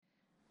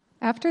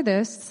After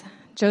this,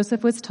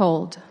 Joseph was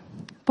told,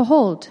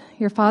 "Behold,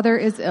 your father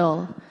is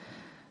ill."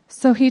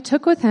 So he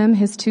took with him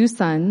his 2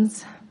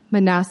 sons,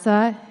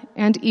 Manasseh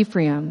and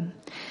Ephraim.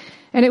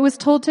 And it was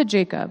told to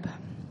Jacob,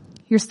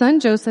 "Your son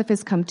Joseph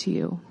is come to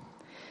you."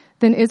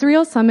 Then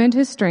Israel summoned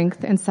his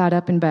strength and sat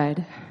up in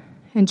bed.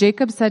 And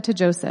Jacob said to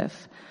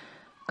Joseph,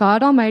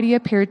 "God Almighty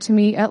appeared to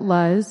me at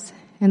Luz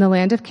in the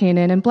land of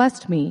Canaan and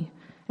blessed me,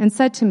 and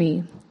said to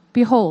me,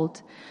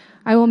 'Behold,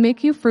 I will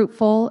make you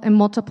fruitful and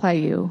multiply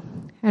you,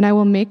 and I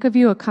will make of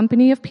you a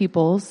company of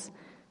peoples,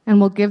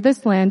 and will give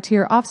this land to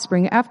your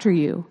offspring after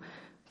you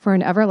for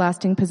an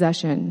everlasting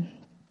possession.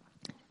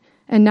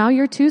 And now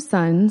your 2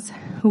 sons,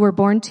 who were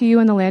born to you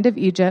in the land of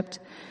Egypt,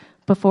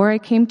 before I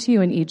came to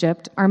you in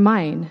Egypt, are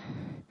mine.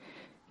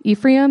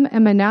 Ephraim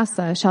and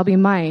Manasseh shall be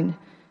mine,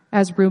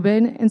 as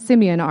Reuben and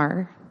Simeon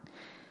are.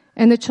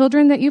 And the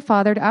children that you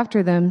fathered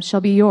after them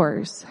shall be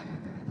yours.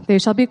 They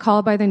shall be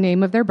called by the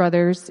name of their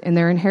brothers in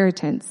their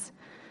inheritance.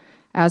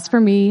 As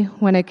for me,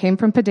 when I came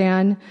from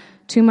Padan,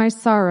 to my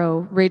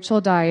sorrow,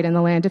 Rachel died in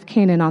the land of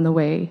Canaan on the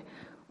way,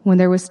 when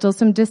there was still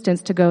some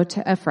distance to go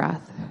to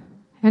Ephrath.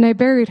 And I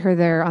buried her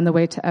there on the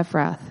way to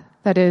Ephrath,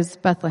 that is,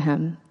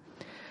 Bethlehem.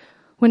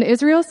 When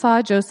Israel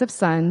saw Joseph's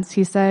sons,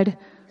 he said,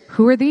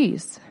 'Who are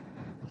these?'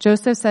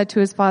 Joseph said to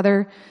his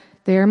father,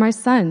 'They are my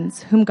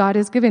sons, whom God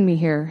has given me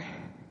here.'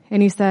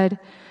 And he said,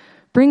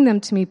 'Bring them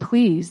to me,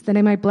 please, that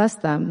I might bless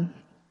them.'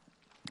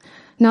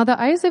 Now the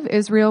eyes of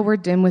Israel were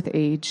dim with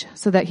age,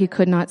 so that he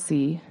could not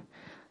see.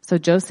 So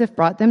Joseph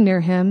brought them near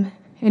him,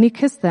 and he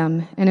kissed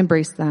them and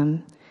embraced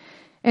them.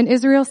 And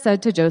Israel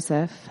said to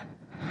Joseph,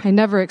 'I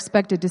never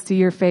expected to see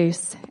your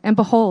face, and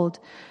behold,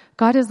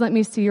 God has let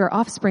me see your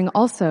offspring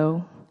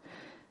also.'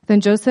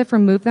 Then Joseph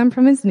removed them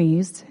from his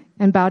knees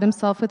and bowed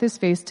himself with his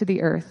face to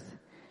the earth.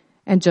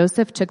 And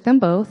Joseph took them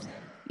both,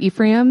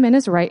 Ephraim in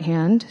his right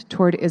hand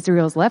toward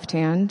Israel's left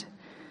hand,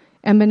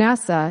 and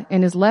Manasseh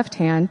in his left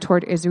hand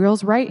toward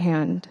Israel's right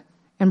hand,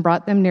 and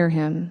brought them near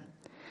him.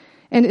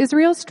 And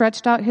Israel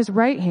stretched out his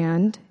right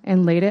hand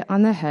and laid it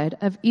on the head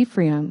of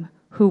Ephraim,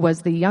 who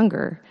was the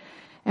younger,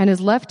 and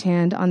his left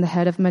hand on the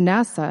head of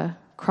Manasseh,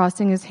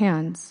 crossing his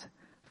hands,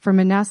 for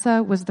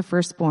Manasseh was the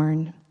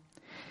firstborn.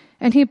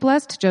 And he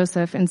blessed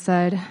Joseph and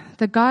said,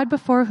 'The God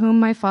before whom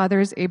my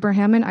fathers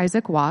Abraham and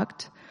Isaac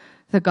walked,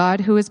 the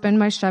God who has been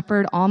my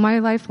shepherd all my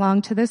life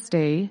long to this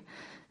day,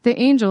 the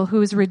angel who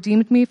has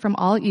redeemed me from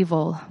all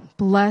evil,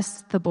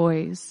 bless the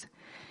boys.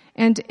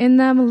 And in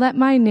them let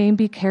my name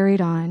be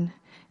carried on,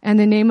 and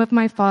the name of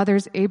my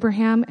fathers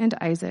Abraham and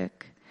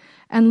Isaac,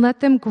 and let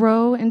them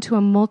grow into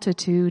a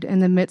multitude in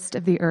the midst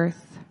of the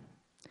earth.'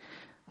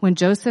 When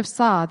Joseph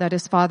saw that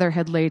his father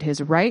had laid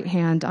his right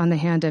hand on the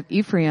hand of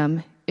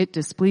Ephraim, it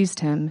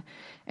displeased him,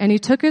 and he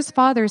took his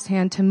father's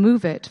hand to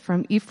move it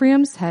from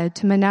Ephraim's head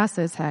to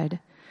Manasseh's head.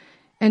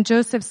 And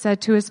Joseph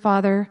said to his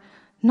father,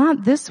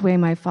 'Not this way,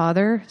 my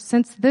father,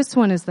 since this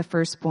one is the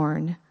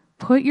firstborn.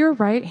 Put your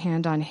right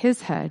hand on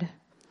his head.'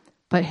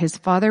 But his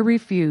father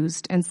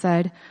refused and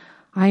said,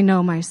 'I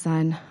know, my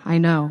son, I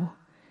know.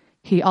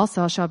 He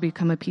also shall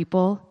become a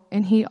people,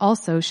 and he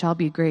also shall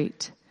be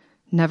great.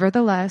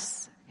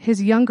 Nevertheless,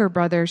 his younger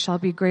brother shall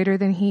be greater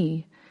than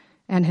he,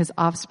 and his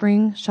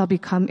offspring shall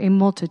become a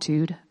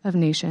multitude of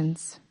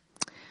nations.'"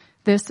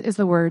 This is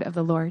the word of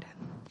the Lord.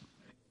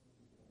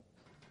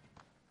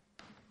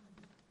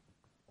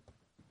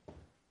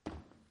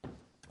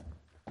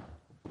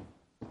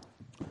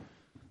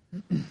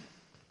 I'm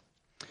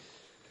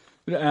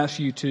going to ask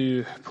you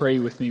to pray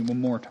with me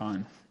one more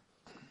time.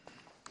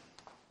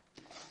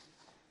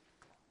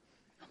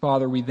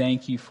 Father, we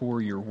thank you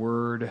for your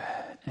word,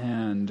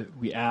 and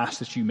we ask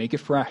that you make it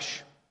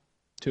fresh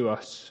to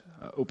us.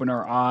 Open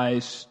our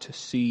eyes to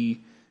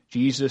see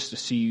Jesus, to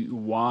see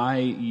why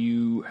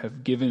you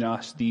have given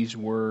us these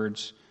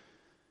words,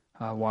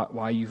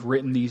 why you've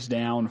written these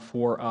down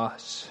for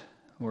us.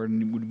 Lord,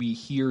 would we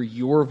hear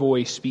your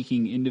voice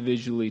speaking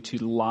individually to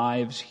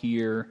lives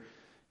here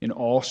in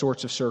all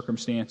sorts of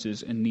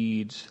circumstances and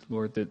needs,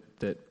 Lord,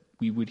 that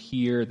we would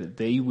hear, that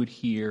they would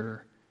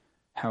hear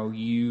how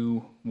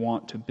you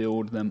want to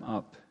build them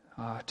up,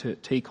 to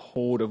take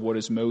hold of what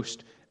is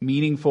most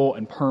meaningful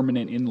and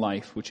permanent in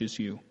life, which is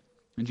you.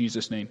 In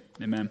Jesus' name,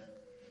 amen.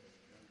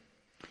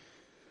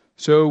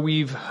 So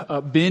we've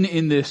been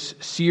in this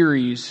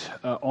series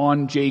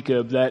on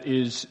Jacob that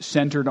is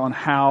centered on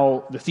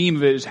how, the theme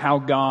of it is how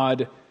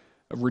God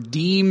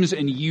redeems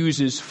and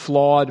uses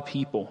flawed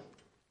people,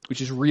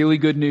 which is really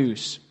good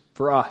news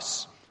for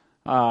us,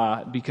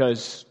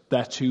 because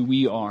that's who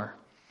we are.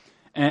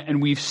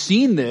 And we've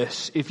seen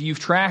this. If you've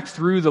tracked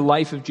through the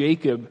life of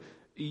Jacob,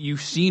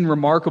 you've seen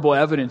remarkable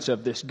evidence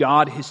of this.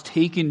 God has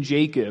taken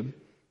Jacob,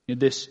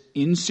 this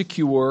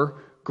insecure,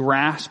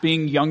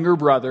 grasping younger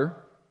brother,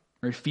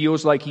 where he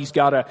feels like he's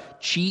got to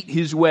cheat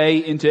his way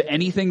into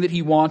anything that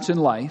he wants in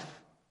life.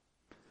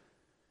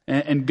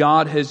 And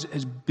God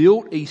has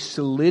built a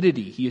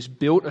solidity. He has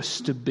built a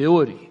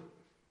stability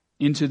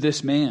into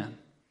this man.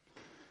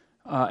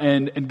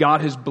 And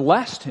God has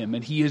blessed him,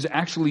 and he has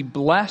actually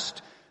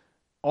blessed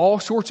all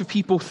sorts of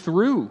people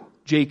through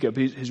Jacob,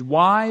 his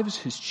wives,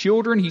 his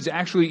children.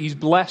 He's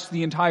blessed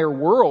the entire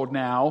world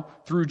now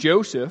through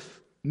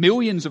Joseph.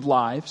 Millions of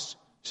lives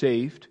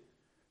saved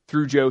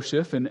through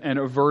Joseph and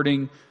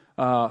averting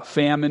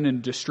famine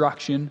and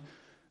destruction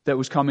that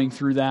was coming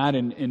through that,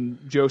 and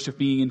Joseph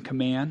being in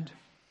command.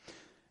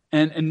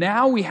 And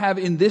now we have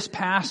in this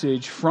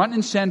passage, front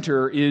and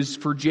center is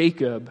for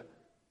Jacob,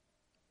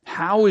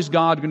 how is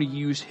God going to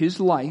use his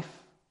life?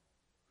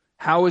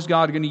 How is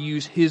God going to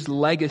use his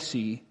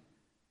legacy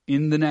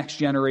in the next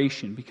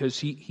generation? Because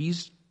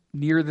he's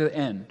near the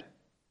end.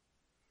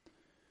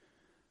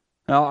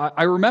 Now,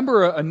 I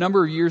remember a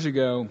number of years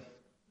ago,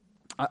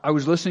 I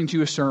was listening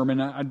to a sermon.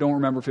 I don't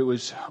remember if it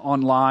was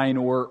online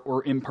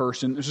or in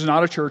person. This is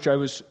not a church I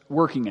was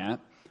working at.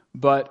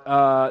 But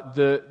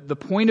the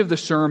point of the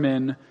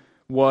sermon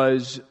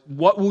was,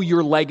 what will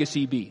your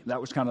legacy be?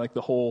 That was kind of like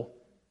the whole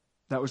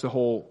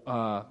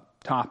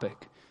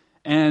topic.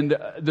 And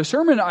the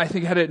sermon, I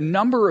think, had a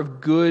number of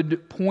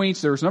good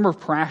points. There was a number of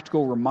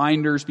practical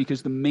reminders,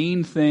 because the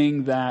main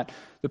thing that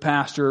the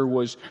pastor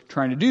was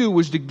trying to do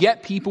was to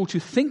get people to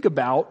think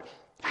about,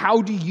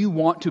 how do you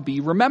want to be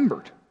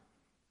remembered?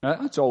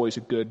 That's always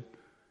a good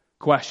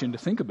question to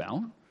think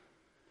about.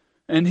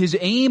 And his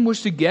aim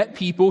was to get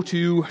people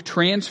to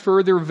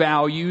transfer their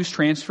values,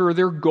 transfer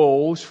their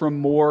goals from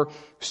more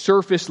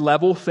surface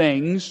level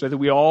things that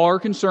we all are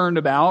concerned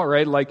about,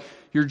 right? Like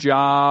your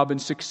job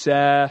and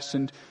success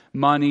and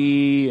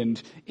money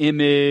and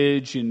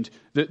image and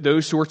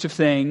those sorts of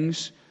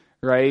things,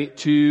 right?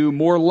 To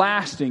more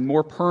lasting,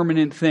 more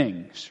permanent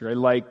things, right?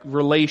 Like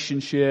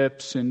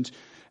relationships and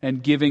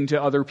giving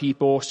to other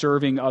people,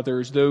 serving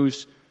others,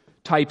 those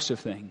types of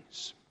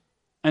things.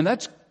 And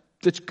that's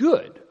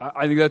good.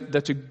 I think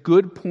that's a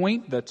good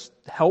point. That's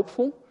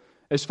helpful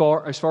as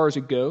far as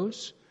it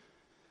goes.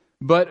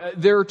 But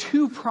there are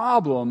two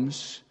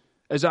problems,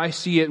 as I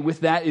see it, with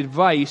that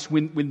advice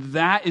when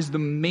that is the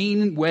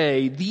main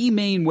way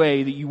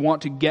that you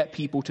want to get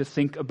people to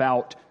think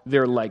about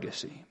their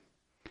legacy.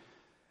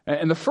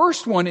 And the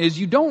first one is,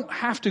 you don't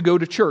have to go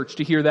to church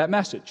to hear that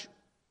message.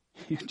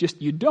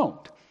 You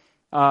don't.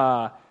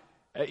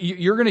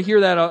 You're going to hear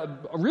that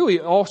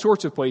really all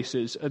sorts of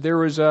places.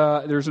 There's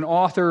an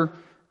author,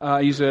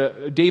 he's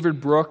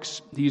David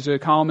Brooks. He's a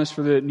columnist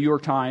for the New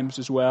York Times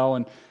as well,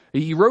 and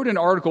he wrote an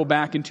article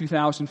back in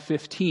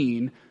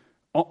 2015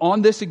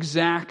 on this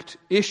exact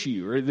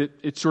issue. Right?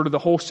 It's sort of the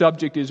whole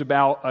subject is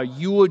about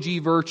eulogy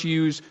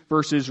virtues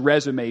versus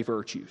resume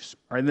virtues.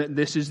 Right?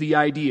 This is the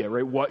idea,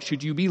 right? What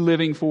should you be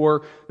living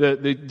for?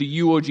 The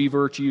eulogy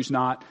virtues,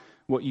 not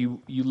what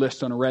you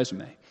list on a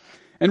resume.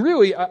 And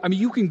really, I mean,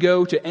 you can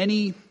go to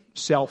any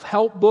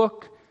self-help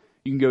book,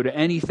 you can go to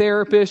any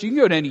therapist, you can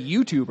go to any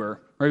YouTuber,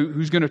 right,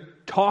 who's going to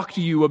talk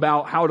to you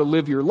about how to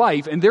live your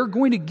life, and they're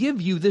going to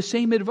give you the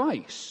same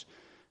advice,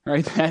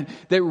 right?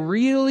 That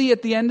really,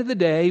 at the end of the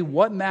day,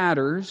 what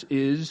matters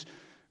is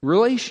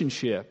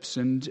relationships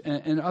and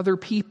other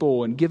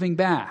people and giving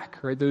back,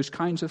 right? Those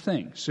kinds of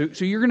things.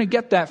 So you're going to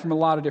get that from a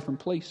lot of different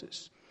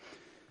places.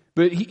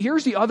 But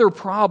here's the other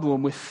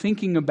problem with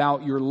thinking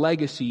about your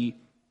legacy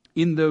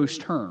in those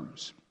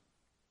terms.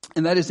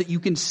 And that is that you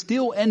can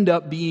still end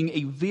up being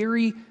a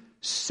very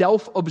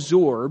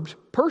self-absorbed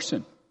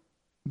person,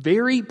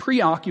 very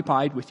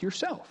preoccupied with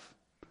yourself.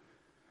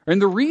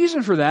 And the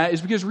reason for that is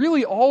because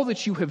really all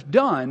that you have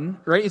done,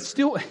 right, it's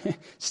still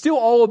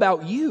all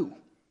about you.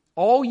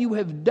 All you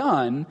have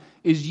done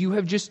is you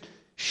have just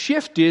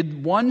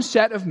shifted one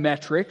set of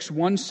metrics,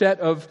 one set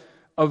of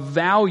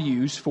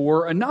values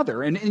for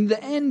another. And in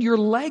the end, your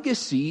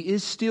legacy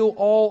is still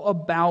all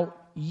about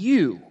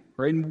you.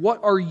 Right? And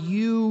what are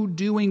you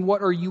doing?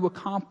 What are you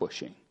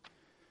accomplishing?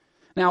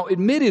 Now,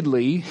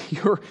 admittedly,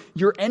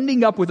 you're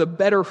ending up with a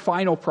better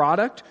final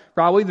product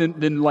probably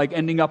than like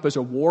ending up as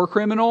a war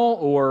criminal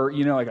or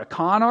like a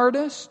con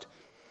artist.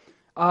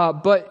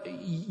 But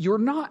you're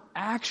not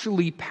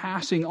actually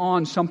passing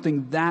on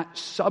something that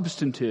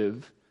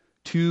substantive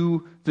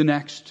to the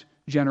next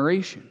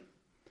generation.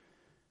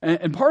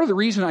 And part of the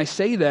reason I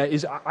say that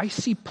is I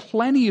see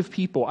plenty of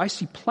people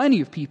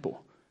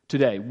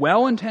today,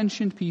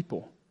 well-intentioned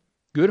people,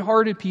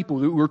 good-hearted people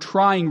who are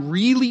trying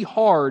really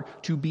hard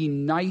to be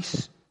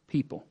nice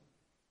people.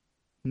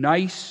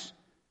 Nice,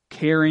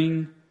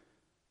 caring,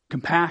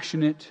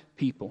 compassionate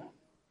people.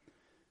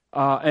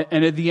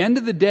 And at the end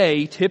of the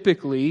day,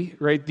 typically,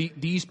 right,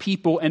 these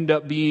people end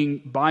up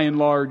being, by and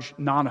large,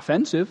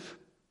 non-offensive,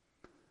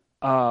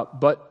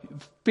 but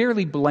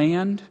fairly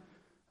bland,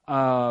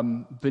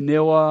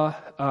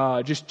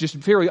 vanilla,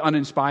 just fairly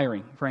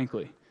uninspiring,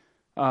 frankly,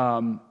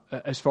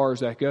 as far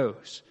as that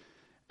goes.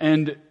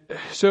 And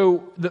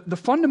so the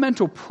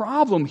fundamental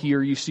problem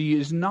here, you see,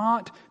 is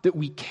not that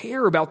we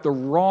care about the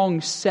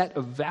wrong set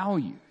of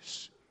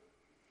values.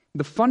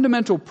 The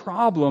fundamental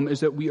problem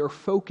is that we are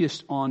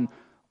focused on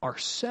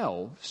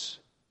ourselves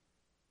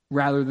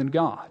rather than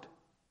God.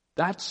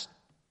 That's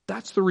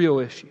the real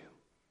issue.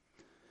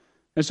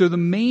 And so the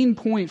main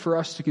point for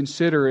us to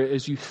consider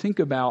as you think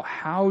about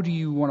how do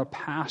you want to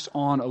pass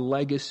on a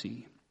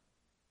legacy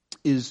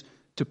is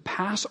to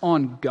pass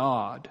on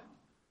God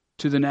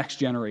to the next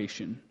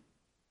generation,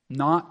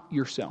 not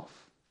yourself.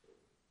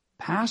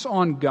 Pass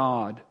on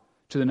God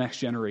to the next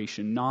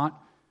generation,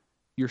 not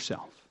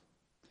yourself.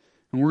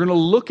 And we're going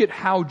to look at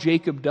how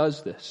Jacob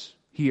does this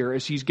here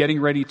as he's getting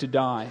ready to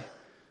die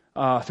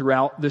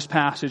throughout this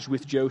passage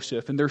with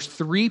Joseph. And there's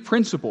 3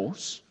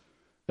 principles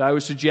that I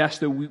would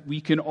suggest that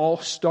we can all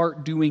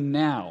start doing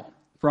now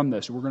from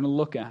this. We're going to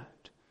look at.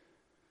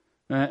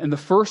 And the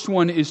first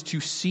one is to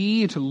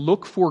see, to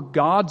look for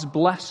God's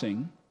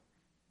blessing,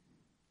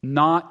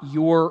 not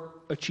your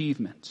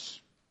achievements.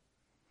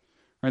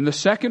 And the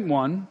second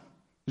one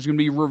is going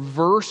to be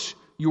reverse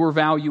your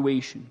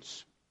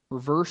valuations.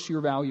 Reverse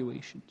your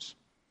valuations.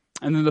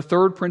 And then the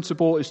third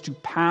principle is to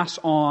pass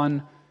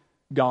on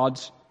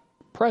God's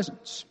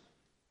presence.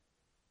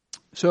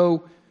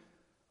 So,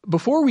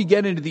 before we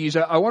get into these,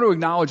 I want to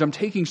acknowledge I'm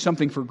taking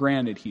something for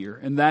granted here,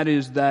 and that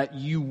is that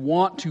you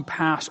want to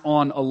pass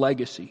on a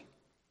legacy.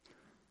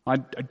 I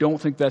don't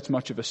think that's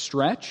much of a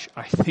stretch.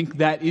 I think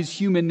that is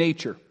human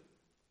nature.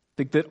 I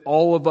think that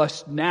all of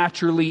us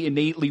naturally,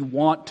 innately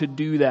want to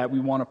do that. We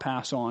want to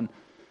pass on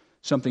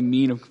something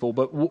meaningful.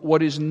 But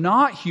what is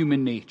not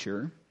human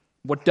nature,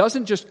 what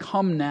doesn't just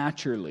come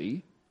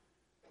naturally,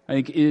 I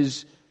think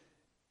is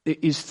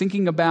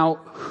thinking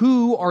about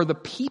who are the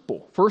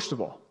people, first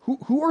of all.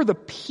 Who are the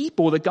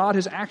people that God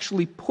has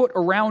actually put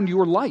around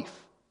your life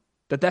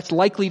that's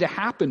likely to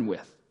happen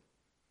with?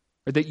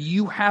 Or that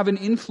you have an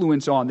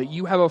influence on, that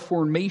you have a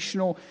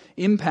formational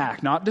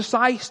impact, not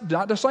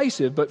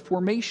decisive, but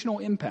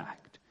formational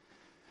impact.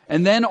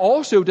 And then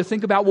also to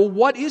think about, well,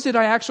 what is it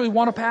I actually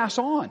want to pass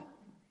on?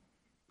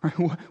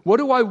 What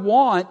do I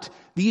want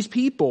these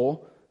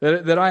people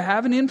that I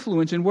have an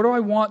influence in, what do I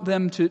want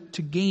them to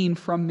gain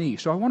from me?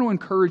 So I want to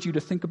encourage you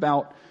to think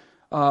about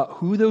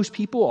who those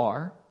people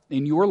are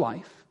in your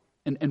life,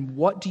 and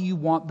what do you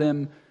want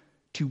them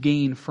to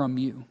gain from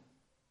you?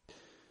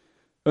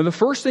 Now, the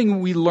first thing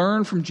we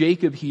learn from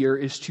Jacob here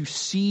is to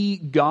see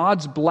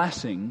God's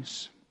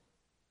blessings,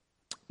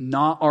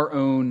 not our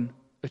own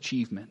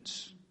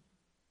achievements.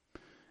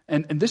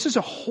 And this is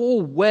a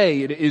whole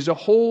way, it is a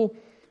whole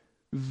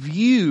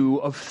view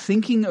of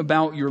thinking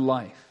about your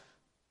life.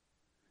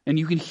 And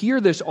you can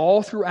hear this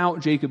all throughout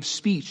Jacob's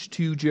speech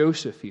to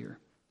Joseph here.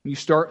 You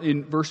start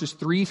in verses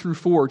 3 through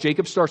 4.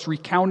 Jacob starts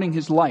recounting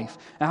his life.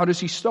 Now, how does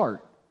he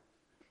start?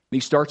 He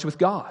starts with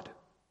God.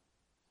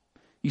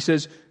 He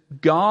says,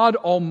 God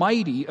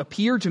Almighty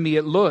appeared to me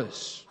at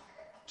Luz.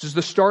 This is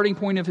the starting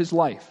point of his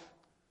life.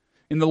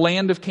 In the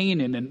land of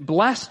Canaan, and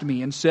blessed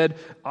me and said,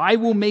 I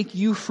will make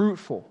you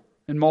fruitful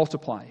and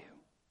multiply you.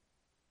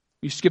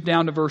 You skip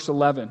down to verse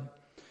 11.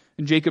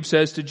 And Jacob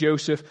says to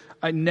Joseph,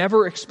 I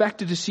never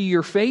expected to see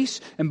your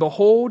face, and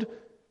behold,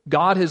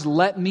 God has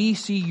let me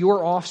see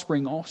your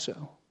offspring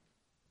also.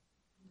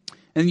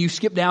 And you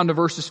skip down to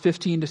verses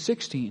 15 to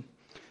 16.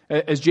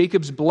 As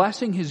Jacob's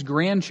blessing his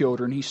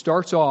grandchildren, he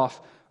starts off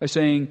by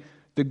saying,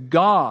 the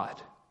God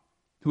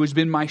who has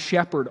been my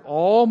shepherd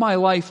all my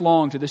life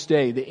long to this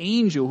day, the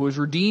angel who has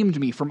redeemed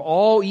me from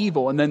all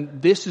evil, and then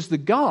this is the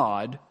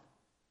God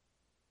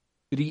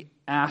that he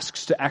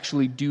asks to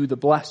actually do the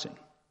blessing.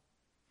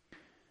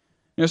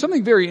 Now,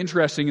 something very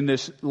interesting in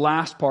this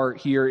last part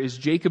here is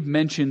Jacob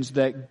mentions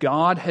that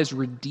God has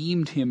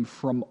redeemed him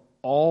from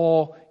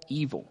all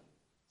evil.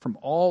 From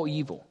all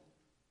evil.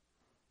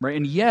 Right?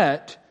 And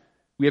yet,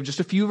 we have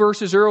just a few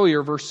verses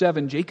earlier, verse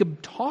 7,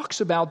 Jacob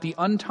talks about the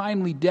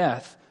untimely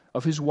death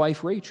of his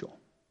wife Rachel.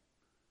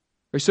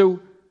 Right? So,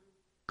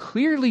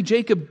 clearly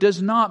Jacob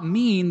does not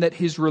mean that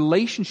his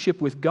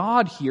relationship with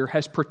God here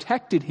has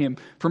protected him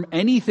from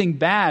anything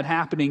bad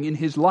happening in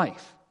his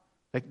life.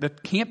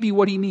 That can't be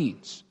what he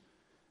means.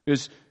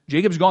 Because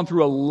Jacob's gone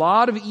through a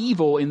lot of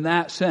evil in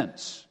that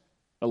sense.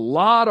 A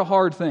lot of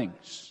hard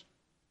things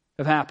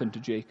have happened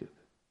to Jacob.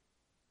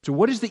 So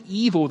what is the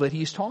evil that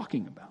he's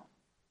talking about?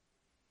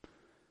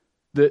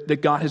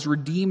 That God has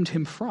redeemed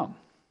him from?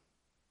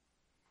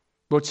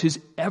 Well, it's his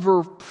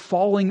ever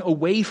falling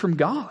away from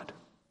God.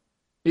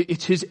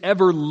 It's his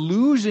ever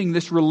losing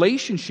this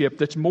relationship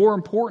that's more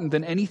important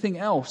than anything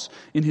else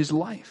in his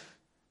life.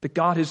 That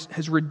God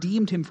has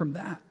redeemed him from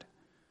that.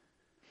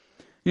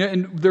 Yeah,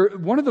 and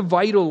one of the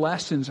vital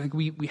lessons I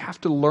think we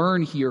have to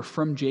learn here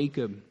from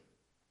Jacob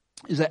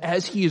is that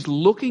as he is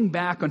looking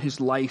back on his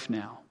life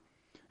now,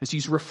 as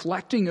he's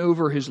reflecting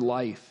over his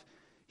life,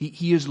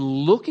 he is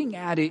looking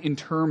at it in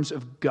terms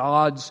of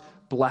God's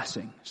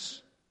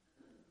blessings,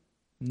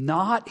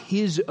 not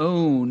his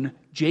own,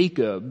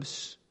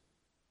 Jacob's,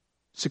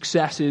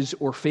 successes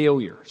or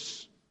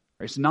failures.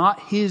 It's not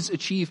his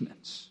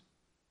achievements.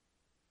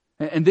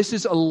 And this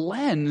is a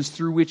lens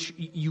through which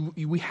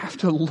we have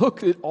to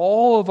look at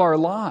all of our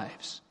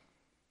lives.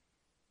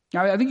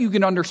 Now, I think you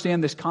can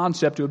understand this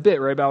concept a bit,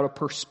 right, about a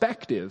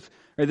perspective.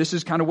 Right? This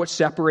is kind of what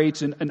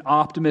separates an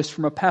optimist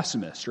from a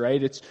pessimist,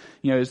 right? It's,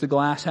 is the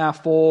glass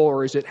half full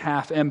or is it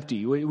half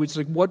empty? It's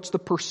like, what's the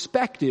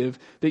perspective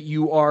that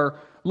you are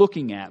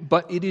looking at?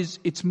 But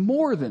it's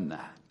more than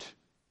that.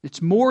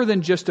 It's more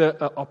than just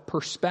a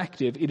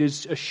perspective. It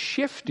is a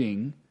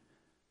shifting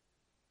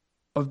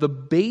of the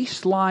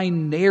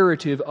baseline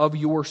narrative of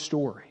your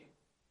story.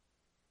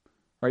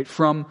 Right?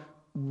 From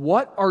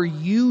what are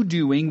you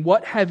doing?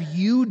 What have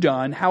you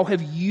done? How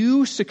have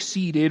you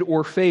succeeded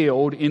or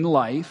failed in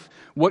life?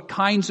 What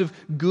kinds of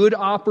good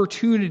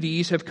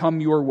opportunities have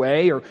come your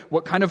way? Or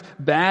what kind of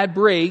bad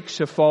breaks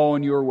have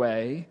fallen your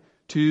way?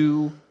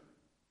 To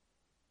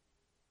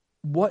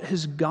what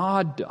has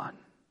God done?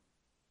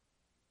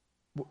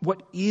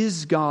 What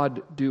is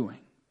God doing?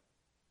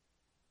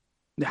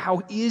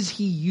 How is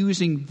He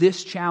using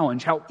this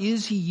challenge? How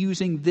is He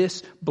using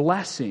this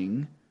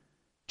blessing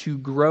to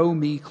grow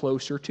me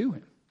closer to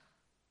Him?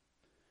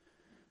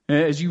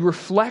 As you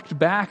reflect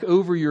back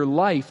over your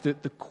life,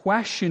 the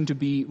question to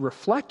be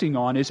reflecting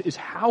on is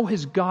how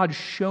has God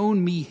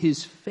shown me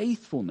His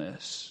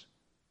faithfulness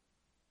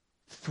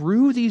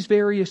through these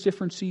various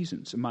different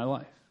seasons in my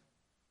life?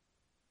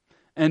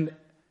 And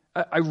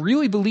I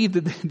really believe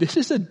that this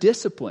is a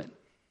discipline.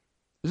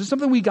 This is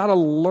something we got to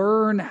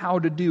learn how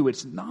to do.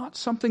 It's not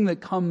something that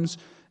comes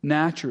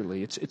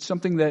naturally. It's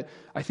something that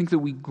I think that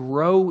we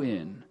grow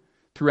in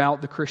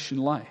throughout the Christian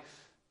life.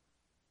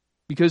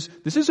 Because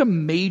this is a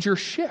major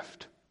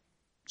shift.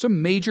 It's a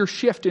major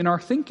shift in our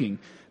thinking.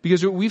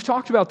 Because we've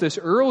talked about this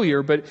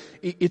earlier, but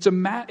it's a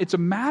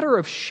matter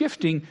of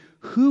shifting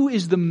who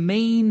is the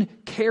main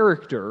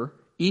character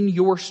in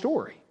your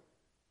story.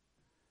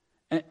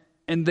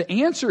 And the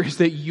answer is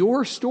that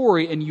your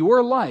story and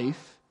your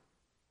life,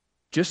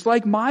 just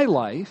like my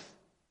life,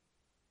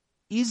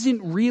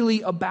 isn't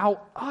really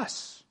about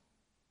us.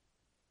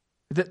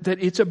 That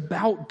it's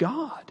about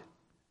God.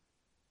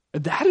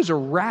 That is a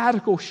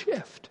radical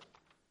shift.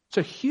 It's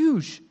a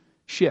huge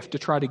shift to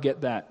try to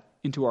get that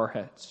into our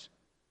heads.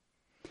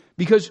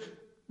 Because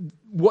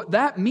what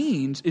that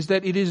means is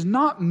that it is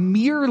not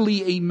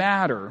merely a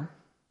matter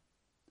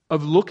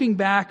of looking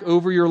back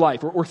over your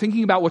life or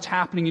thinking about what's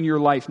happening in your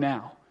life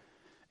now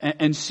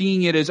and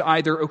seeing it as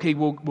either, okay,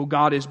 well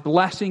God is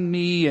blessing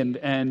me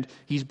and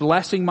He's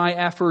blessing my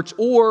efforts,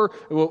 or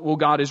well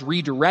God is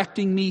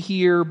redirecting me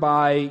here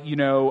by,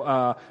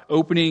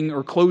 opening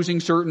or closing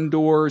certain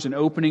doors and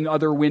opening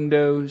other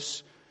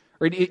windows.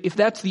 Right? If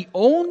that's the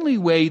only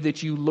way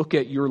that you look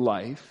at your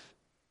life,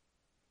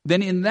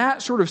 then in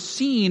that sort of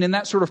scene, in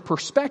that sort of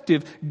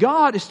perspective,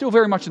 God is still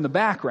very much in the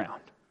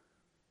background.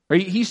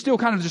 Right? He's still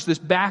kind of just this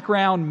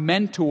background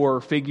mentor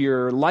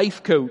figure,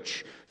 life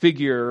coach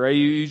figure. Right?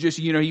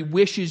 He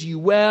wishes you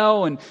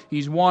well, and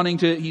he's wanting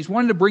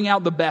to bring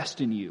out the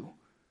best in you.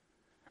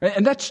 Right?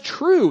 And that's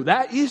true.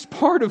 That is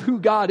part of who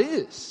God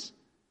is.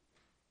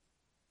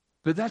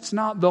 But that's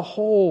not the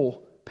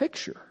whole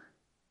picture.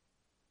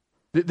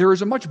 There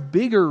is a much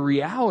bigger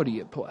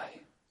reality at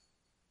play.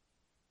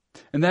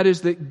 And that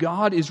is that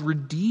God is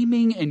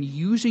redeeming and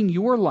using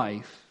your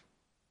life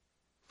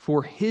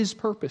for His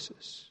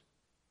purposes.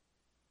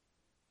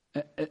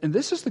 And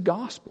this is the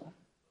gospel.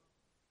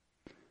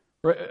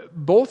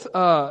 Both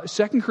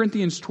 2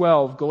 Corinthians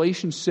 12,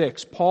 Galatians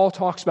 6, Paul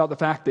talks about the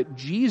fact that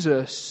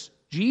Jesus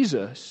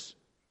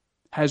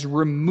has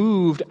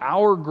removed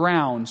our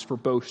grounds for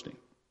boasting.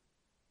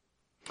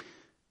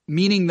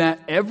 Meaning that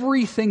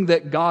everything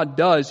that God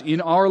does in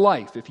our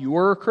life, if you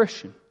are a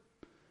Christian,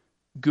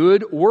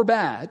 good or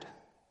bad,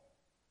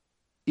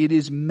 it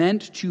is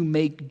meant to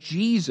make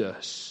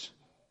Jesus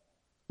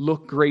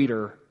look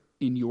greater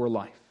in your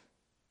life.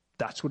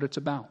 That's what it's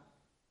about.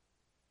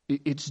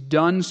 It's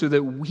done so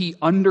that we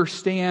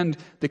understand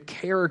the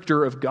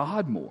character of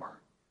God more.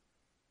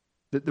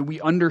 That we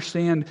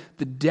understand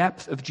the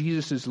depth of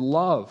Jesus'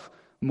 love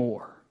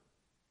more.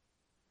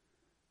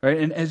 Right?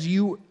 And as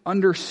you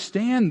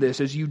understand this,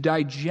 as you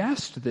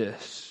digest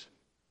this,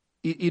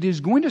 it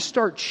is going to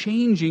start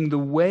changing the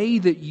way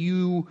that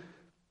you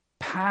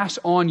pass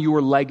on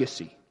your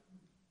legacy.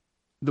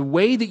 The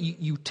way that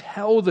you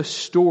tell the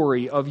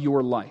story of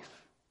your life.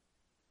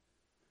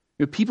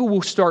 People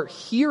will start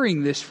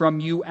hearing this from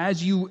you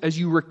as you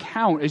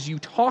recount, as you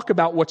talk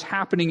about what's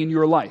happening in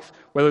your life,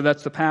 whether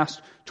that's the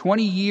past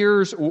 20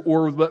 years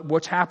or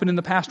what's happened in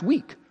the past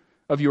week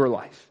of your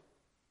life.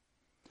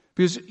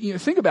 Because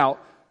think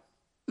about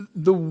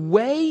the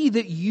way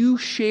that you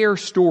share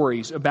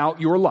stories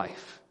about your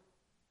life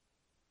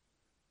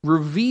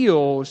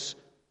reveals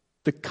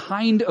the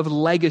kind of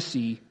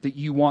legacy that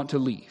you want to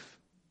leave.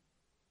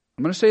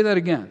 I'm going to say that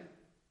again.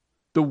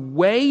 The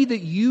way that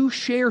you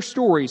share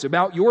stories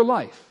about your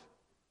life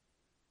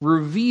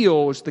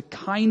reveals the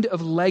kind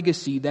of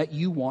legacy that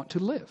you want to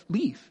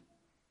leave.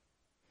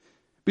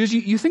 Because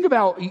you think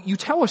about, you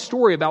tell a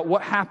story about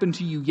what happened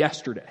to you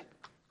yesterday.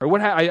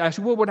 Or I asked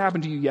you, what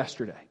happened to you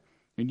yesterday?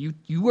 And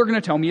you are going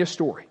to tell me a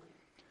story.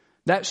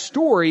 That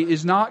story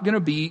is not going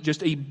to be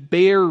just a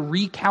bare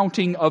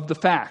recounting of the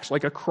facts,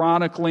 like a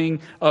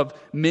chronicling of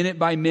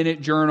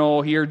minute-by-minute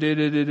journal,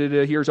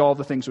 here's all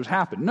the things that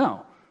happened.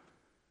 No.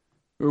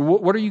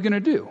 What are you going to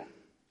do?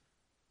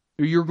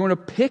 You're going to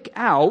pick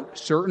out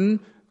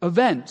certain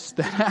events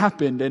that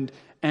happened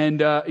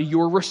and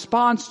your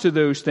response to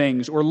those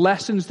things, or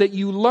lessons that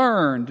you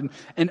learned,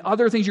 and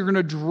other things. You're going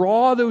to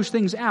draw those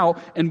things out,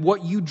 and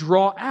what you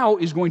draw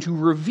out is going to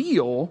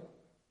reveal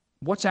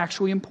what's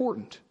actually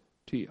important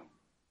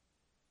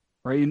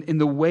right? In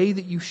the way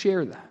that you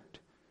share that.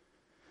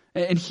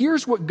 And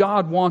here's what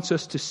God wants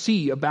us to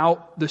see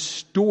about the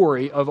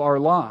story of our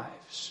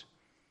lives.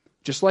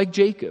 Just like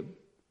Jacob,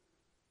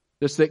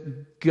 that's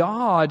that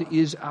God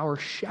is our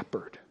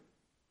shepherd.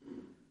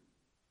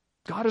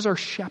 God is our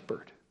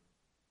shepherd.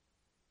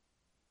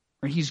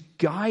 He's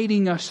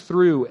guiding us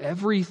through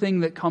everything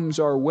that comes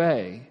our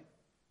way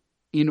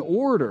in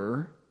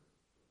order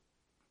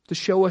to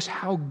show us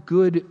how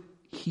good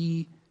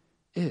He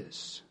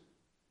is.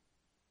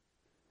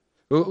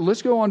 Well,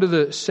 let's go on to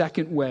the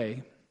second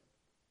way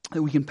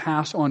that we can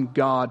pass on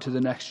God to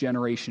the next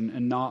generation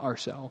and not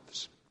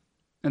ourselves.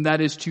 And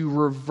that is to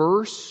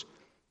reverse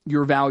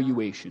your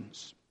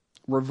valuations.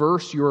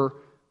 Reverse your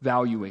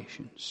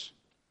valuations.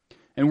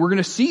 And we're going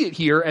to see it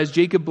here as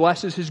Jacob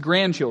blesses his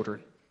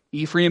grandchildren,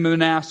 Ephraim and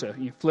Manasseh.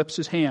 He flips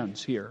his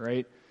hands here,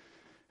 right?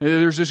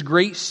 There's this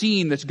great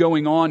scene that's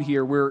going on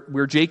here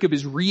where Jacob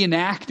is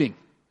reenacting,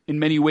 in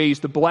many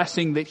ways, the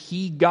blessing that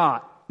he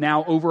got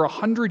now over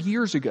 100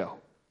 years ago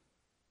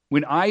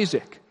when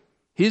Isaac,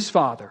 his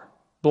father,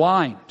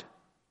 blind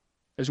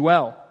as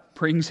well,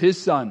 brings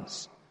his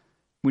sons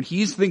when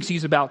he thinks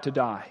he's about to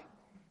die,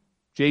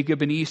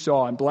 Jacob and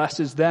Esau, and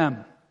blesses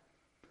them.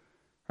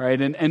 All right,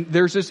 and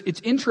there's this,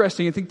 it's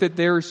interesting, I think that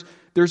there's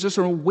this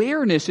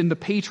awareness in the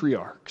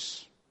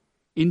patriarchs,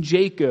 in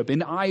Jacob,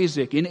 in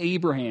Isaac, in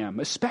Abraham,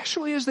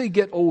 especially as they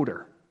get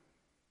older,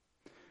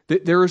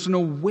 that there is an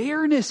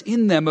awareness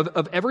in them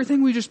of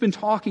everything we've just been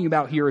talking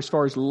about here as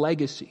far as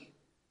legacy.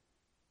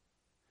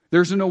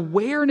 There's an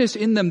awareness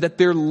in them that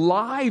their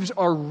lives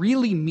are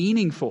really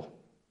meaningful.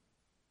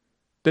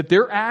 That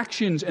their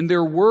actions and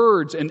their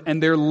words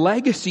and their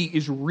legacy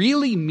is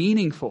really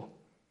meaningful.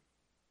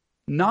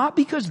 Not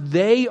because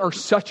they are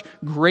such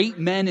great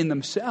men in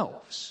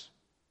themselves,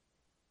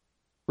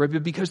 right?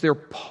 But because they're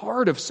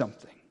part of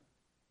something.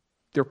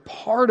 They're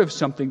part of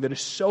something that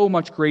is so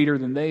much greater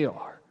than they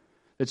are.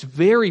 That's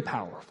very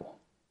powerful.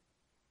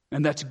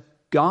 And that's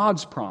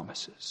God's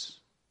promises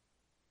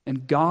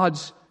and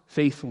God's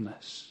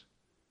faithfulness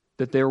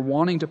that they're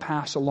wanting to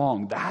pass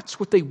along. That's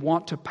what they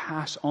want to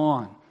pass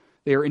on.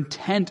 They are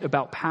intent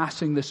about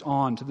passing this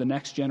on to the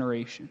next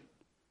generation.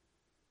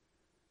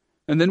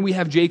 And then we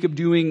have Jacob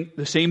doing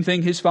the same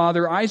thing his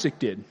father Isaac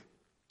did.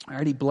 All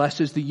right, he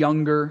blesses the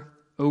younger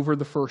over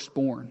the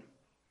firstborn.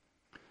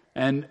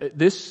 And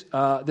this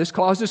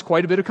causes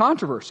quite a bit of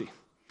controversy.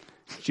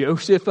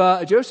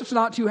 Joseph's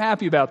not too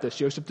happy about this.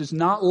 Joseph does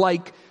not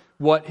like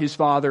what his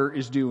father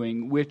is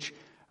doing, which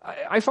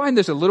I find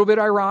this a little bit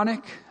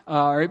ironic,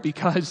 right?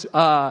 Because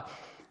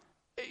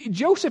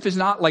Joseph is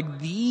not like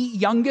the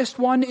youngest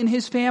one in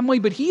his family,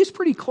 but he is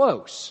pretty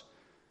close.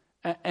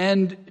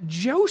 And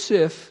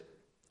Joseph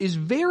is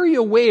very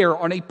aware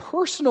on a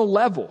personal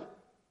level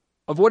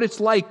of what it's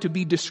like to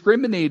be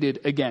discriminated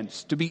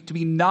against, to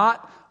be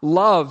not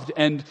loved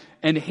and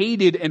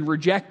hated and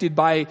rejected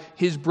by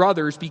his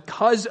brothers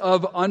because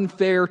of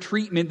unfair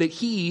treatment that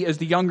he, as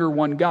the younger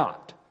one,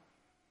 got.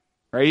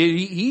 Right?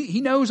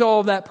 He knows all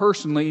of that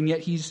personally, and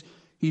yet he's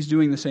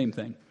doing the same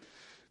thing.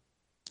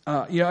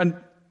 And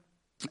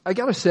I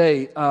got to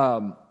say,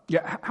 out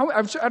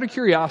of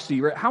curiosity,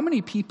 right? How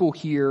many people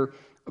here,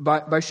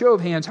 by show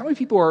of hands, how many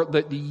people are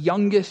the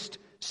youngest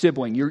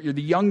sibling? You're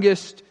the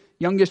youngest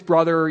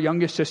brother,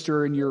 youngest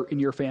sister in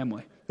your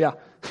family. Yeah,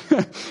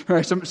 all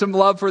right. Some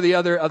love for the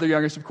other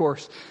youngest, of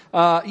course.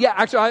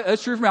 Actually,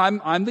 that's true for me.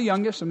 I'm the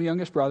youngest. I'm the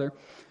youngest brother,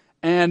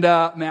 and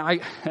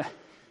man,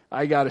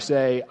 I got to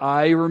say,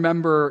 I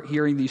remember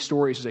hearing these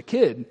stories as a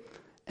kid,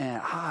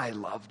 and I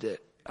loved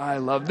it. I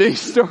love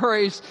these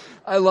stories.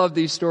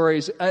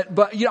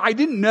 But I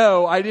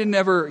didn't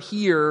ever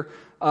hear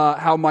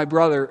how my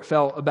brother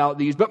felt about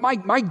these. But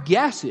my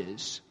guess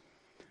is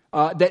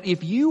that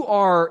if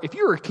you're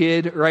a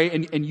kid,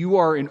 right, and you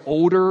are an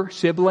older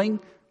sibling,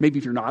 maybe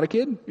if you're not a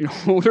kid,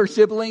 older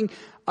sibling,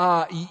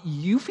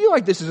 you feel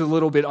like this is a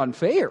little bit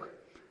unfair,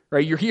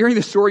 right? You're hearing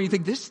the story, you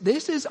think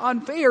this is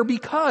unfair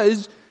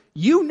because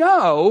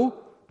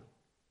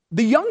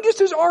the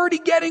youngest is already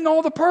getting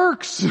all the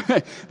perks.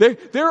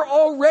 They're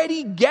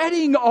already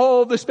getting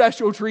all the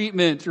special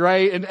treatment,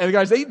 right? And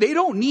guys, they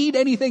don't need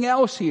anything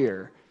else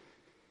here.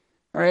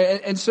 All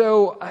right. And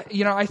so,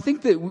 I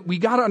think that we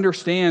got to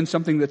understand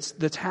something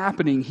that's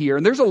happening here.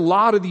 And there's a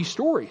lot of these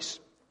stories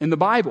in the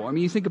Bible. I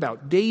mean, you think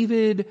about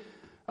David,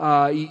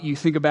 you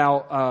think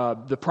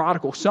about the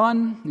prodigal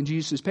son in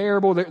Jesus'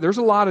 parable. There's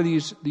a lot of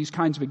these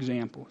kinds of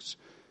examples.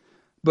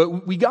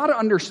 But we got to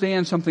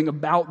understand something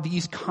about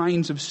these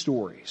kinds of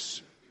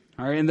stories,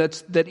 all right? And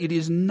that it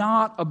is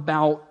not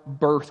about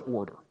birth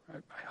order.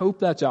 I hope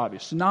that's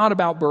obvious. It's not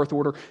about birth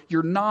order.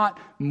 You're not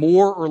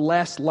more or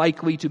less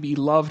likely to be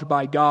loved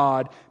by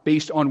God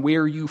based on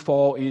where you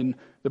fall in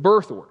the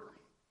birth order.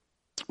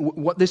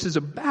 What this is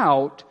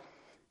about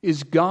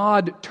is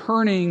God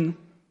turning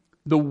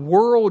the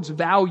world's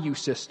value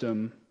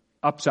system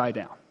upside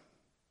down.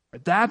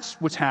 That's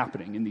what's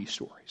happening in these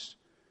stories.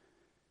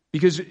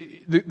 Because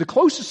the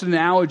closest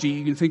analogy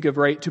you can think of,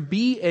 right, to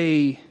be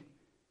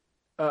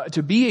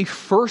a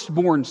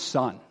firstborn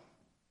son,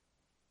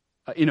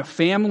 in a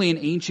family in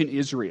ancient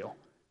Israel,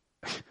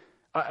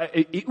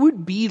 it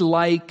would be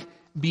like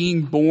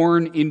being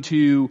born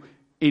into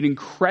an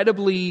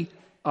incredibly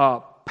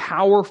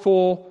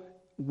powerful,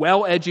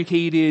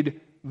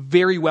 well-educated,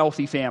 very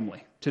wealthy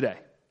family today.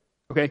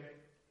 Okay?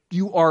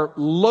 You are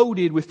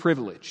loaded with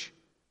privilege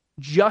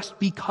just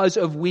because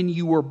of when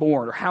you were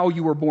born or how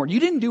you were born. You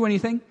didn't do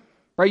anything,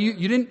 right?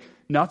 You didn't,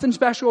 nothing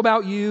special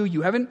about you.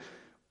 You haven't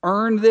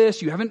earned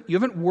this. You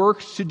haven't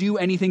worked to do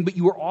anything, but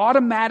you were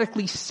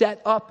automatically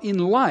set up in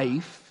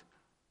life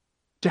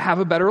to have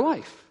a better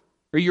life.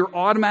 Or you're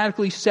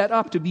automatically set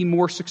up to be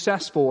more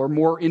successful or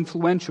more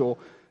influential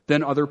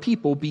than other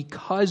people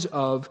because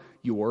of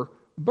your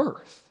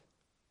birth.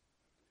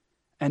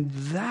 And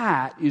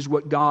that is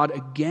what God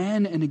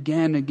again and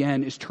again and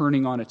again is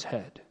turning on its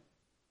head.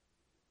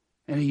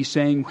 And he's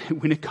saying,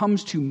 when it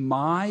comes to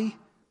my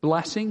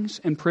blessings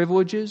and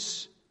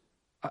privileges,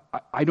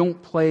 I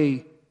don't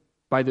play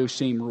by those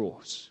same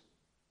rules.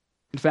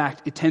 In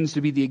fact, it tends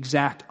to be the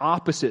exact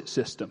opposite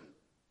system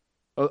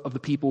of the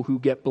people who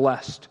get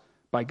blessed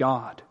by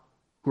God,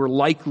 who are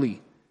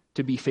likely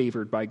to be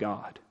favored by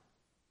God.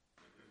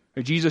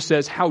 Jesus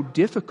says how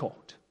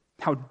difficult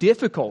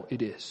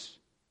it is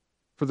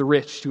for the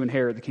rich to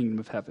inherit the kingdom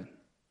of heaven.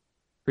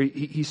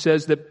 He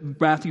says that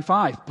Matthew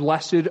 5,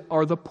 blessed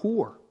are the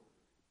poor,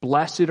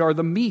 blessed are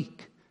the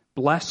meek,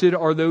 blessed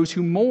are those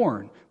who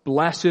mourn,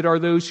 blessed are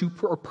those who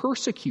are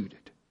persecuted.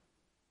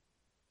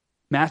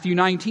 Matthew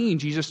 19,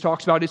 Jesus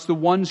talks about it's the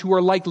ones who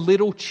are like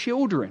little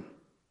children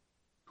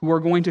who are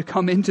going to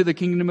come into the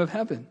kingdom of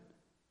heaven.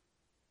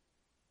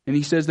 And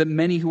he says that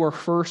many who are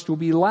first will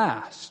be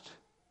last,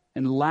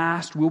 and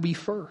last will be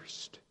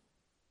first.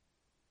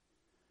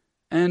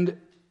 And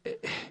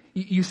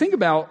you think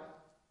about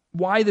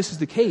why this is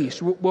the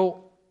case.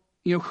 Well,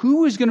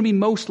 who is going to be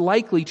most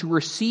likely to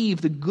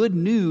receive the good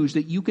news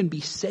that you can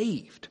be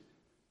saved,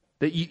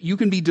 that you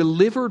can be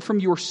delivered from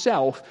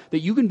yourself, that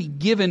you can be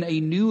given a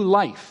new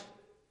life?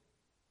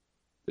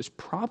 It's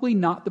probably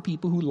not the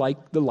people who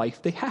like the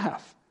life they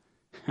have.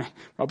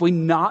 Probably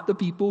not the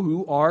people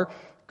who are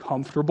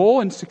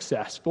comfortable and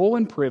successful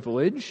and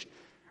privileged.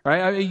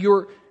 Right? I mean,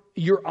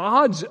 your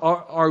odds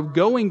are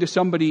going to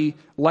somebody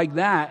like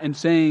that and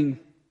saying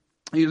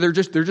they're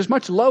just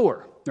much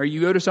lower. Or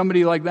you go to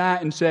somebody like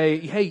that and say,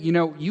 hey,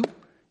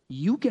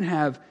 you can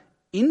have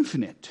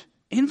infinite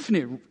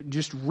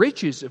just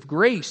riches of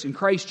grace in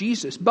Christ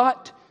Jesus,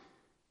 but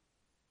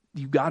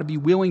you've got to be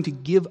willing to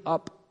give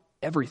up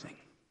everything.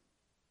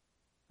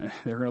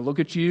 They're going to look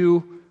at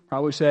you,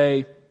 probably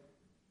say,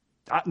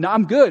 no,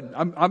 I'm good.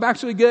 I'm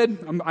actually good.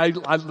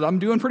 I'm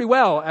doing pretty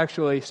well,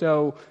 actually.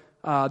 So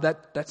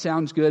that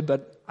sounds good,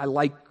 but I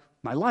like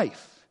my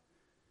life.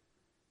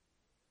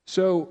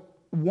 So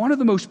one of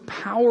the most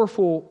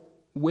powerful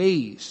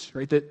ways,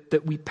 right,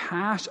 that we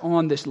pass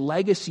on this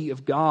legacy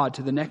of God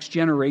to the next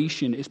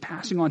generation is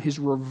passing on his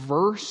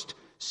reversed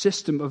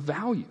system of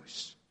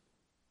values.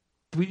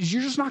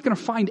 You're just not going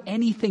to find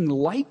anything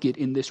like it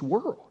in this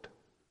world,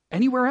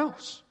 anywhere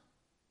else.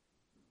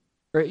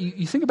 Right?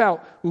 You think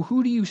about, well,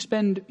 who do you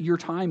spend your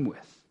time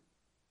with?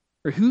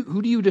 Or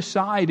who do you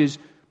decide is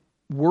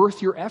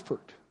worth your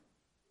effort?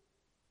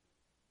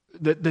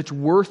 That's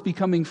worth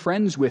becoming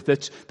friends with,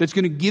 that's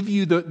going to give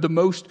you the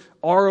most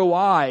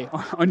ROI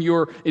on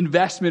your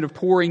investment of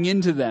pouring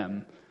into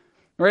them.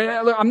 Right?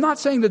 I'm not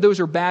saying that those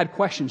are bad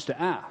questions to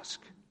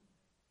ask.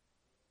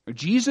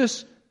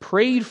 Jesus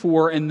prayed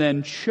for and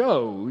then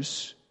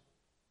chose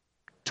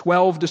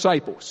 12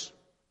 disciples.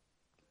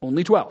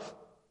 Only 12.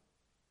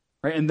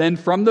 Right? And then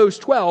from those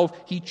 12,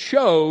 he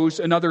chose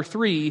another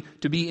 3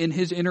 to be in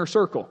his inner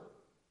circle.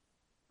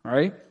 All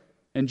right?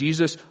 And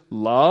Jesus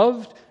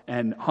loved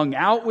and hung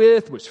out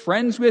with, was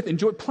friends with,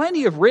 enjoyed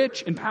plenty of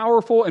rich and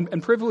powerful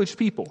and privileged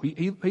people.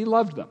 He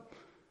loved them.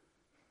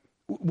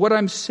 What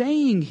I'm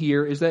saying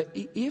here is that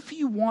if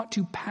you want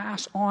to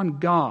pass on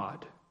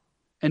God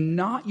and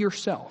not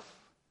yourself,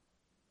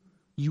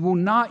 you will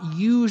not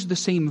use the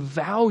same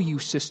value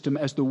system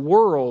as the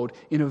world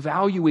in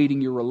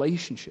evaluating your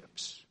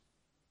relationships.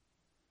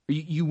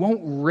 You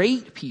won't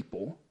rate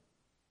people,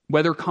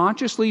 whether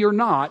consciously or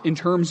not, in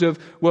terms of,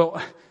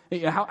 well,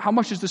 how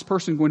much is this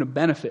person going to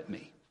benefit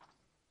me?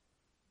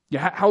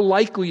 How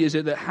likely is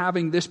it that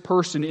having this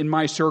person in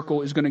my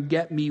circle is going to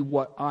get me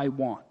what I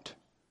want?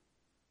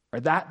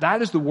 Right?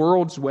 That is the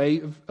world's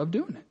way of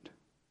doing it.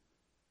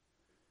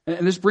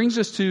 And this brings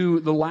us to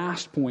the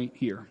last point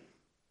here,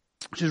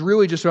 which is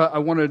really just I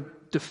want to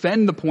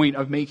defend the point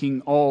of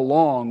making all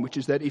along, which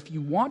is that if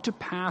you want to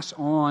pass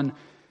on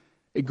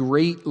a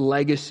great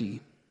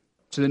legacy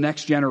to the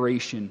next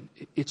generation,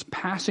 it's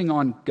passing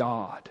on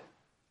God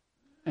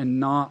and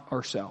not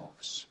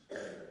ourselves.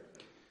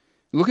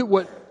 Look at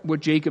what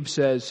Jacob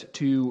says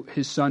to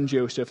his son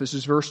Joseph. This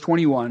is verse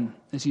 21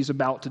 as he's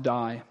about to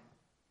die.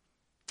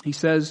 He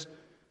says,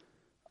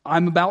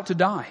 I'm about to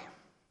die,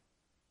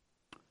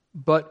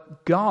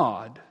 but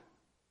God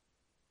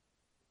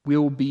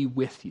will be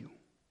with you.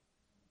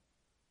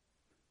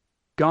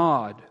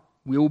 God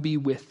will be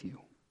with you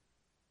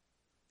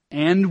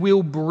and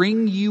will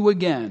bring you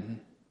again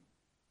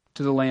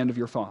to the land of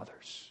your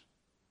fathers.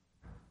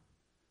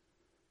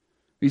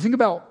 You think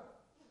about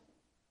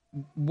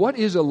what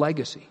is a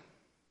legacy?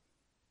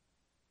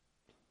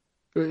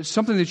 It's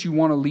something that you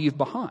want to leave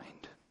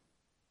behind,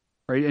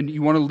 right? And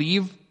you want to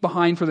leave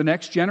behind for the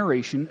next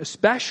generation,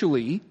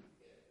 especially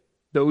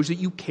those that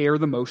you care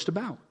the most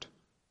about.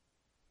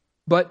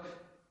 But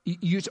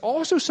it's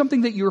also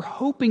something that you're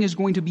hoping is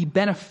going to be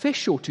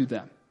beneficial to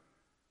them,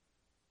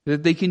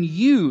 that they can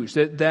use,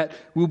 that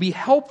will be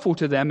helpful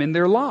to them in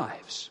their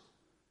lives.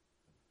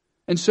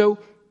 And so,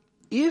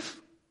 if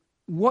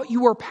what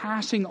you are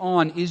passing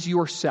on is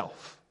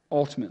yourself,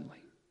 ultimately,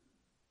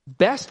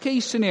 best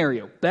case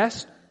scenario,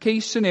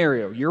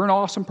 you're an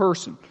awesome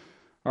person,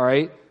 all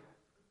right?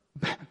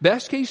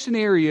 Best case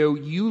scenario,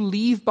 you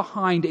leave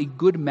behind a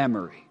good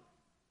memory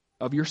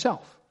of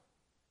yourself.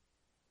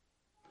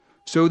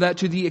 So that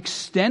to the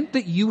extent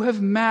that you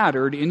have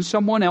mattered in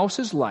someone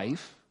else's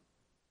life,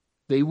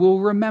 they will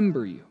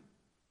remember you.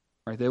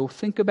 Right? They will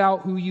think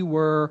about who you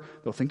were.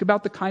 They'll think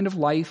about the kind of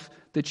life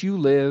that you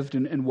lived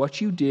and what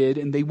you did,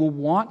 and they will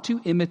want to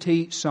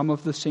imitate some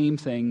of the same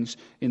things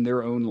in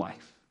their own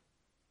life.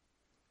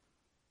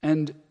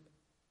 And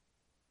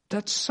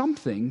that's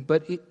something,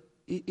 but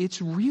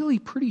it's really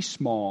pretty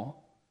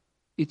small.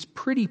 It's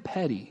pretty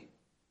petty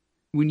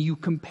when you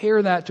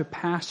compare that to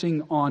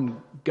passing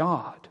on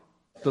God,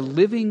 the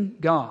living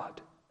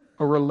God,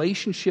 a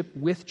relationship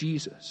with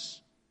Jesus.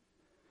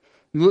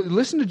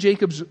 Listen to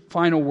Jacob's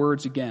final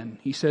words again.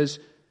 He says,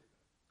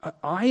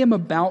 I am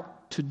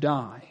about to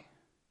die,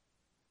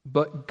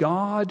 but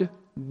God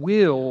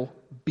will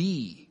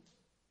be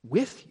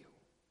with you.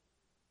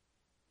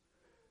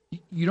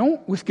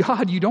 With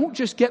God, you don't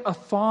just get a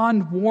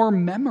fond,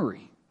 warm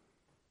memory.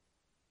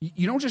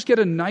 You don't just get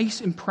a nice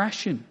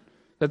impression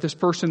that this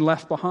person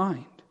left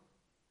behind.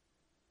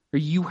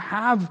 You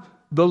have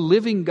the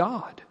living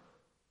God.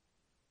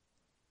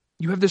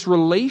 You have this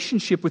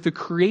relationship with the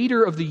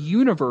creator of the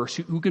universe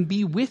who can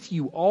be with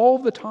you all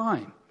the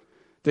time,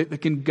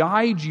 that can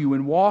guide you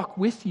and walk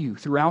with you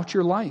throughout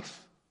your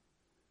life,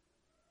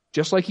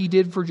 just like he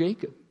did for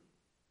Jacob.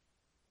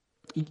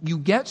 You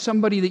get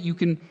somebody that you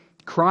can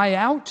cry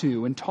out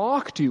to and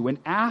talk to and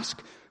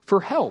ask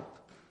for help.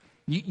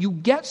 You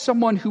get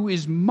someone who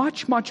is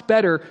much, much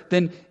better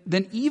than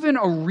even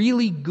a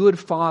really good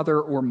father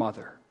or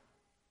mother.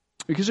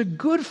 Because a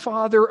good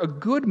father, a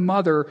good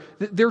mother,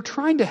 they're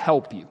trying to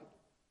help you.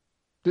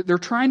 They're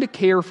trying to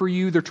care for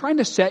you. They're trying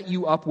to set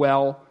you up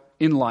well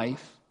in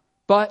life.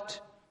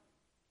 But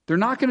they're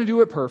not going to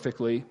do it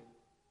perfectly.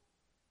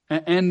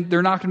 And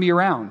they're not going to be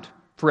around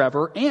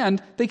forever.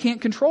 And they can't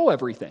control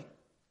everything.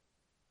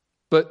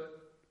 But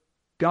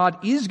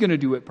God is going to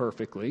do it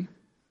perfectly.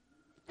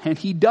 And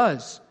he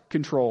does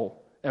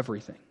control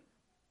everything.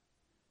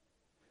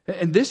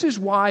 And this is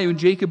why when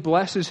Jacob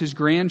blesses his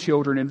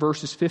grandchildren in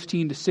verses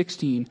 15 to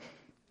 16,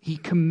 he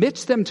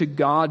commits them to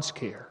God's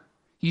care.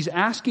 He's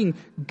asking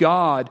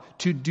God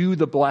to do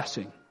the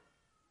blessing.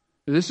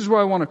 This is what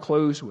I want to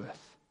close with.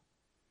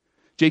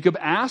 Jacob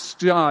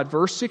asks God,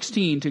 verse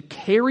 16, to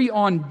carry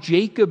on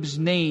Jacob's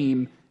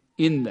name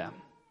in them.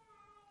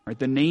 Right,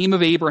 the name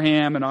of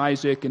Abraham and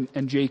Isaac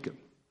and Jacob.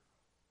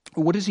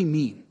 What does he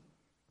mean?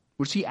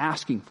 What is he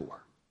asking for?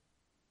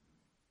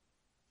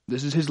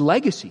 This is his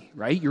legacy,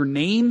 right? Your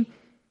name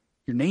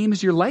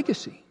is your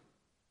legacy.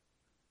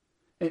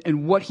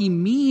 And what he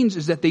means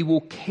is that they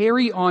will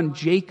carry on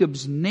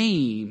Jacob's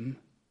name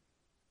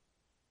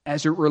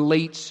as it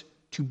relates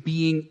to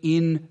being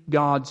in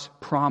God's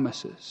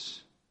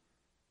promises.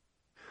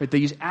 Right? That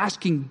he's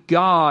asking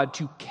God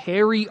to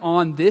carry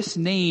on this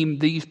name,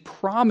 these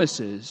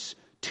promises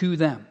to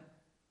them.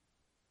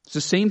 It's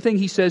the same thing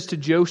he says to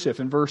Joseph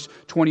in verse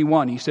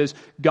 21. He says,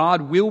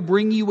 God will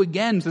bring you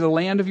again to the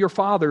land of your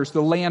fathers,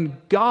 the land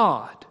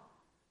God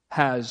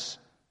has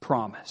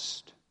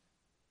promised.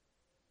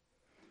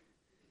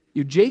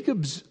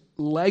 Jacob's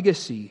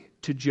legacy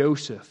to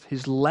Joseph,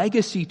 his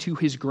legacy to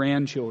his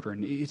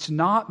grandchildren, it's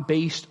not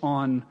based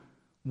on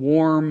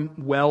warm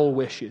well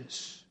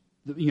wishes,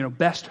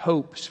 best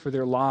hopes for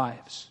their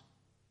lives.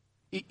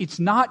 It's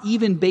not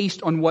even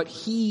based on what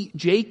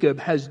Jacob,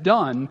 has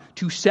done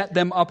to set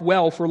them up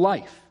well for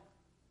life.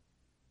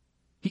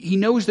 He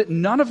knows that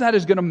none of that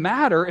is going to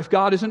matter if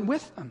God isn't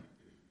with them.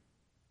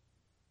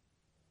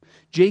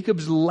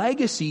 Jacob's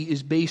legacy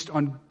is based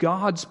on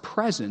God's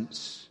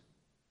presence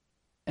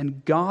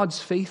and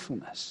God's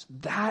faithfulness.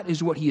 That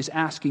is what he is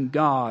asking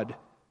God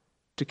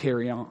to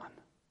carry on.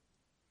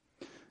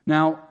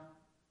 Now,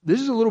 this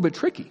is a little bit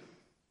tricky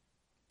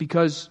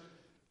because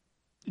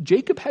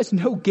Jacob has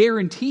no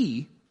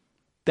guarantee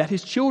that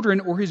his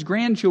children or his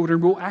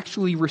grandchildren will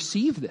actually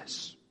receive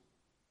this,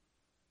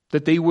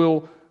 that they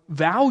will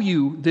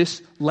value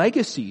this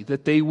legacy,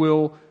 that they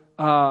will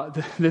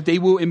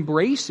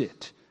embrace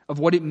it, of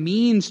what it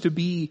means to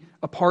be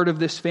a part of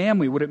this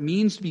family, what it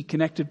means to be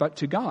connected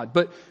to God.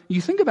 But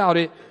you think about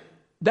it,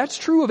 that's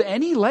true of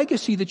any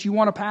legacy that you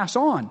want to pass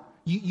on.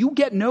 You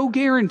get no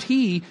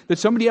guarantee that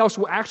somebody else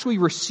will actually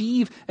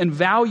receive and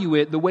value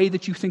it the way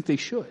that you think they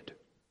should.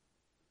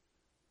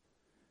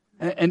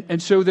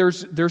 And so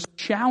there's a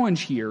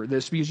challenge here,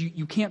 because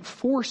you can't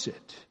force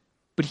it.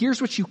 But here's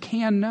what you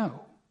can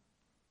know.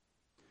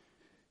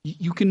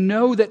 You can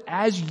know that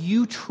as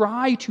you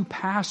try to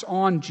pass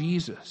on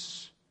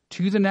Jesus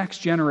to the next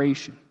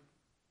generation,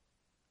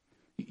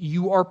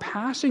 you are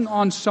passing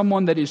on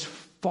someone that is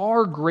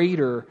far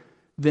greater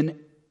than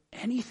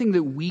anything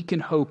that we can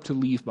hope to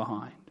leave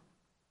behind.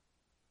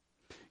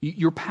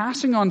 You're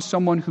passing on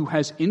someone who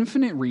has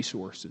infinite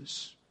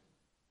resources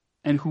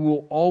and who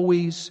will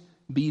always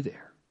be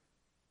there.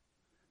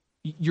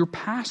 You're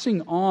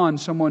passing on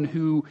someone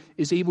who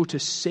is able to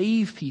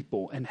save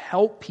people and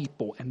help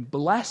people and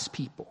bless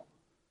people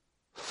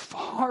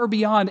far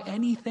beyond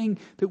anything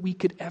that we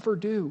could ever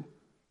do,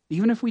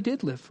 even if we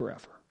did live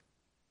forever.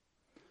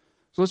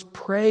 So let's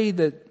pray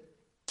that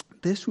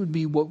this would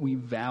be what we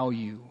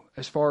value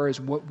as far as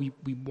what we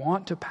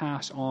want to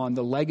pass on,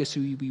 the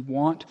legacy we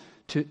want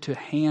to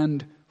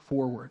hand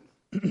forward.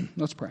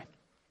 Let's pray.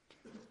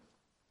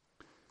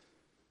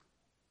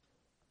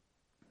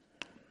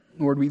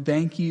 Lord, we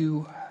thank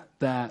you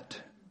that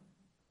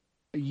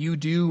you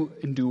do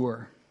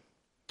endure.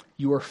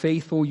 You are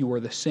faithful. You are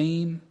the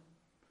same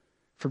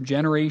from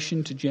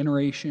generation to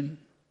generation.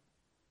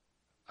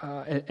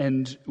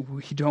 And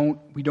we don't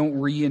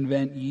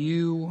reinvent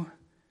you.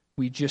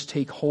 We just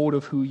take hold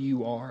of who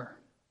you are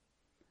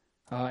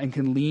and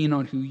can lean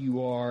on who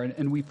you are.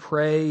 And we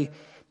pray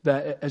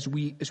that as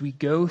we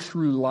go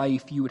through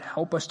life, you would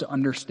help us to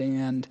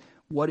understand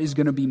what is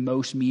going to be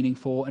most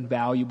meaningful and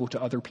valuable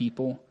to other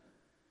people.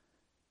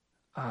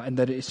 And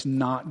that it's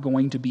not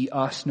going to be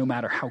us, no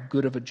matter how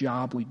good of a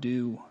job we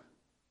do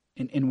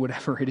in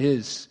whatever it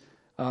is,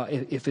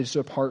 if it's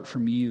apart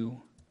from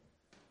you.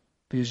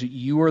 Because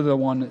you are the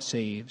one that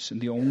saves and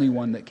the only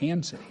one that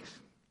can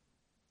save.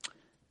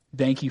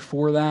 Thank you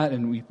for that,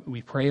 and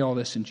we pray all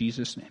this in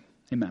Jesus' name.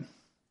 Amen.